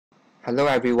Hello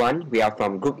everyone, we are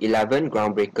from Group 11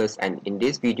 Groundbreakers, and in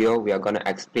this video we are going to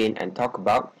explain and talk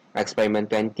about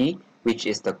experiment 20, which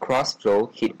is the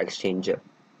cross-flow heat exchanger.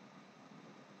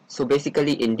 So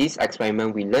basically in this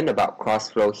experiment we learn about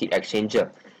cross-flow heat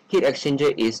exchanger. Heat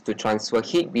exchanger is to transfer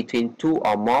heat between two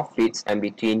or more fluids and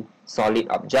between solid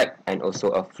object and also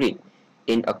a fluid.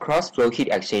 In a cross-flow heat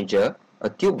exchanger, a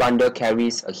tube bundle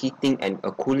carries a heating and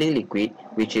a cooling liquid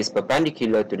which is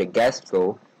perpendicular to the gas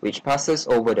flow, which passes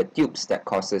over the tubes that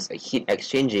causes a heat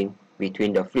exchanging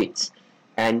between the fluids.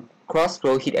 And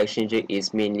cross-flow heat exchanger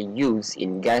is mainly used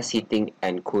in gas heating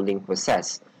and cooling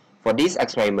process. For this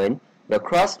experiment, the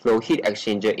cross-flow heat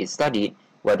exchanger is studied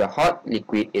where the hot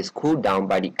liquid is cooled down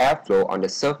by the airflow on the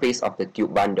surface of the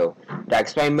tube bundle. The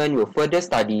experiment will further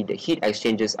study the heat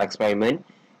exchangers experiment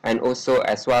and also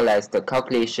as well as the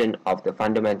calculation of the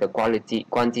fundamental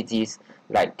quantities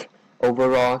like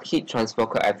overall heat transfer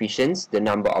coefficients, the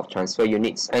number of transfer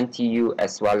units NTU,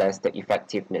 as well as the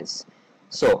effectiveness.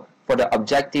 So for the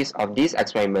objectives of this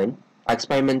experiment,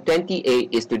 experiment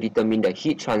 20A is to determine the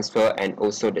heat transfer and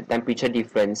also the temperature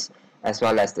difference as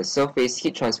well as the surface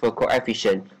heat transfer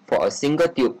coefficient for a single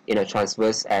tube in a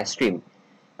transverse air stream.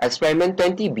 Experiment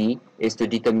 20B is to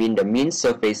determine the mean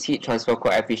surface heat transfer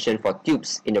coefficient for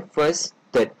tubes in the first,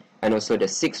 third, and also the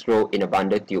sixth row in a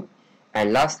bundle tube.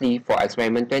 And lastly, for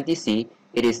experiment 20C,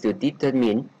 it is to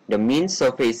determine the mean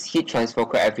surface heat transfer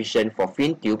coefficient for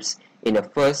fin tubes in the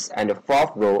first and the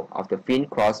fourth row of the fin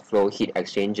cross-flow heat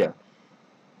exchanger.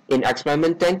 In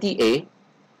experiment 20A,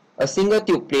 a single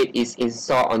tube plate is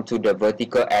installed onto the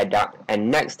vertical air duct,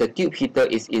 and next the tube heater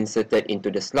is inserted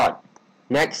into the slot.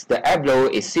 Next, the air blower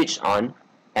is switched on,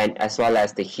 and as well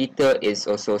as the heater is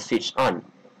also switched on.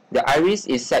 The iris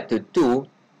is set to 2,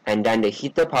 and then the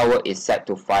heater power is set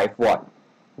to 5 watt.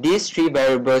 These three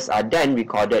variables are then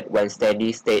recorded when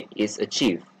steady state is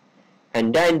achieved.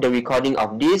 And then the recording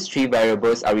of these three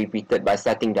variables are repeated by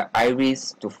setting the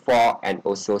iris to 4 and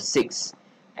also 6.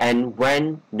 And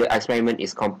when the experiment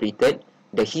is completed,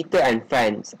 the heater and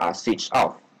fans are switched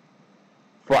off.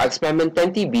 For experiment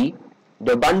 20B,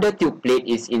 the bundle tube plate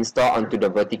is installed onto the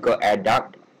vertical air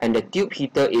duct, and the tube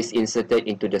heater is inserted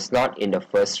into the slot in the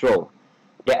first row.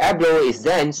 The air blower is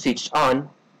then switched on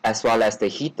as well as the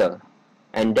heater,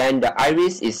 and then the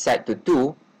iris is set to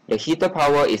 2, the heater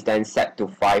power is then set to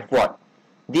 5 watt.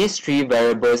 These three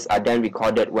variables are then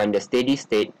recorded when the steady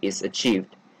state is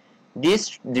achieved.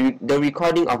 The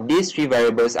recording of these three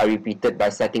variables are repeated by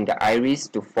setting the iris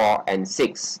to 4 and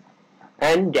 6.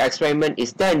 And the experiment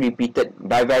is then repeated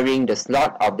by varying the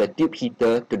slot of the tube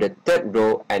heater to the third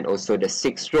row and also the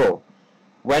sixth row.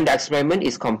 When the experiment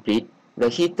is complete, the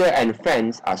heater and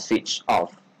fans are switched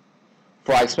off.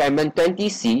 For experiment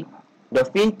 20C, the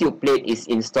fin tube plate is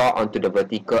installed onto the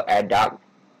vertical air duct,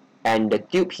 and the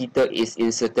tube heater is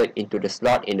inserted into the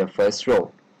slot in the first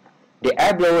row. The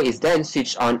air blower is then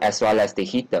switched on as well as the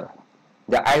heater.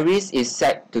 The iris is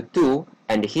set to 2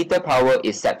 and the heater power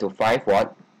is set to 5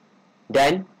 watt.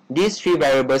 Then, these three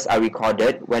variables are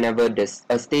recorded whenever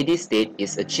a steady state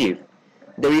is achieved.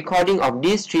 The recording of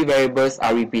these three variables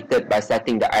are repeated by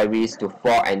setting the iris to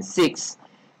 4 and 6,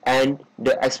 and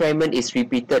the experiment is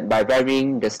repeated by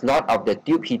varying the slot of the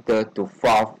tube heater to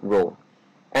 4th row.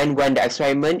 And when the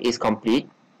experiment is complete,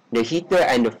 the heater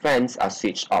and the fans are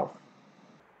switched off.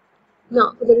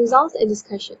 Now, for the results and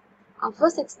discussion, I'll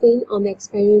first explain on the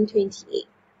experiment 28.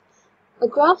 A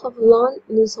graph of ln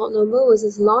Nusselt number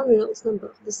versus ln Reynolds number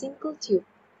for the single tube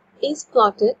is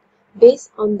plotted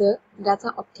based on the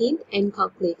data obtained and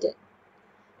calculated.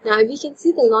 Now, we can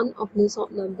see the ln of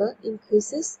Nusselt number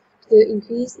increases to the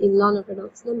increase in ln of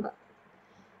Reynolds number.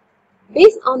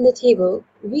 Based on the table,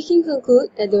 we can conclude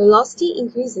that the velocity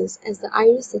increases as the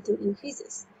iris setting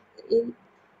increases.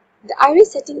 The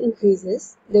iris setting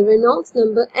increases, the Reynolds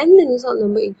number and the Nusselt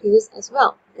number increases as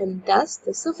well, and thus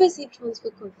the surface heat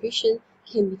transfer coefficient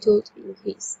can be told to be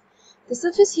increased. The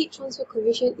surface heat transfer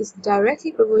coefficient is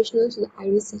directly proportional to the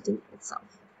iris setting itself.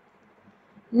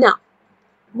 Now,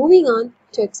 moving on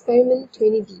to experiment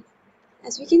 20B.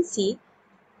 As we can see,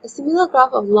 a similar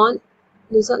graph of ln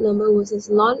Nusselt number versus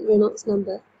ln Reynolds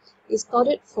number is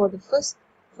plotted for the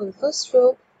first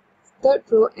row, third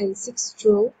row, and sixth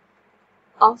row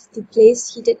of the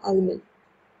placed heated element.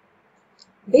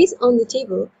 Based on the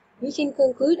table, we can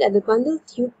conclude that the bundle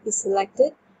tube is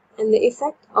selected and the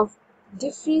effect of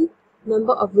different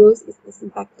number of rows is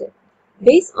impacted.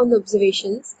 Based on the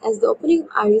observations, as the opening of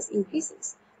iris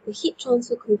increases, the heat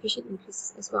transfer coefficient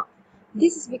increases as well.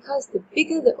 This is because the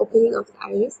bigger the opening of the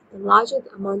iris, the larger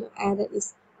the amount of air that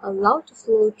is allowed to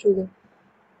flow through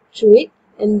it,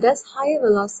 and thus higher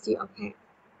velocity of air.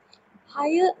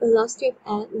 Higher velocity of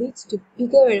air leads to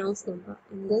bigger Reynolds number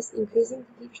and thus increasing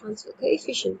the heat transfer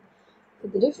coefficient. For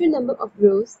the different number of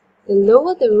rows, the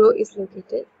lower the row is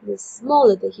located, the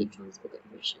smaller the heat transfer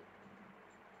coefficient.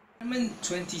 Experiment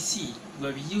 20C,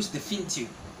 where we use the fin tube.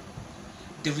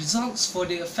 The results for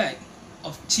the effect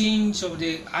of change of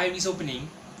the iris opening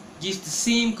gives the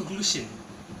same conclusion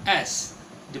as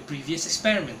the previous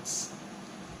experiments.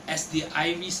 As the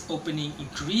iris opening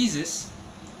increases,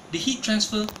 the heat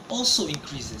transfer also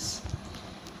increases.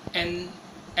 And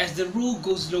as the row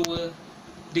goes lower,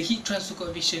 the heat transfer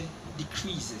coefficient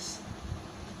decreases.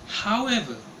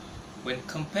 However, when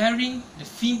comparing the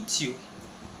fin tube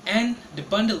and the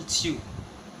bundle tube,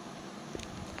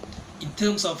 in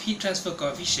terms of heat transfer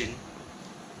coefficient,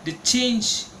 the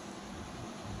change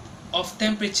of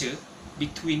temperature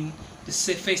between the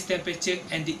surface temperature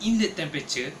and the inlet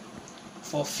temperature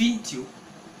for fin tube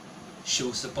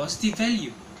shows a positive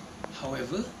value.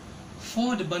 However,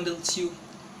 for the bundle tube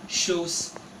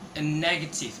shows a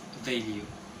negative value.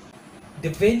 The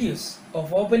values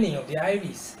of opening of the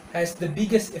iris has the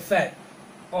biggest effect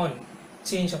on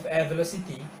change of air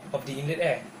velocity of the inlet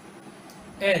air,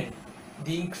 and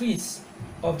the increase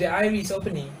of the iris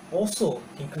opening also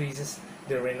increases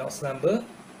the Reynolds number,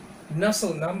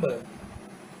 Nusselt number,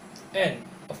 and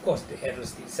of course the air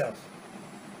velocity itself.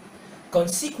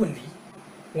 Consequently,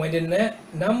 when the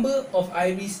number of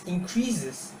iris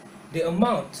increases, the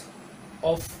amount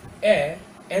of air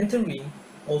entering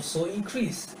also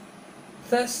increases.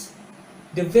 Thus,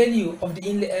 the value of the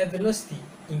inlet air velocity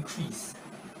increase.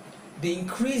 The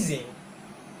increasing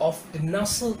of the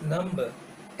Nusselt number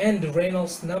and the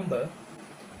Reynolds number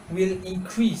will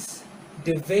increase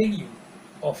the value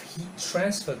of heat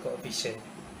transfer coefficient.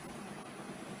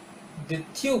 The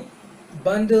tube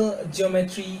bundle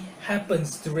geometry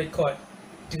happens to record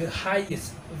the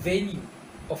highest value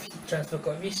of heat transfer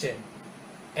coefficient,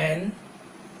 and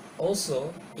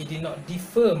also it did not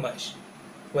differ much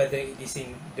whether it is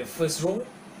in the first row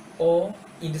or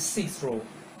in the sixth row,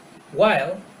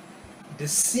 while the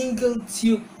single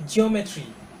tube geometry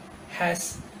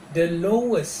has the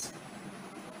lowest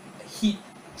heat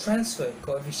transfer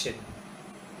coefficient.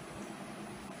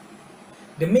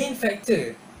 The main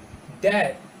factor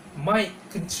that might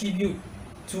contribute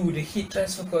to the heat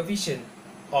transfer coefficient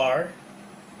are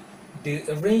the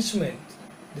arrangement,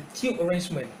 the tube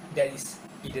arrangement, that is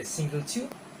either single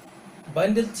tube,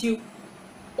 bundle tube,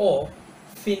 or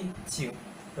fin tube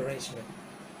arrangement.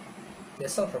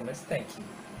 That's all from us. Thank you.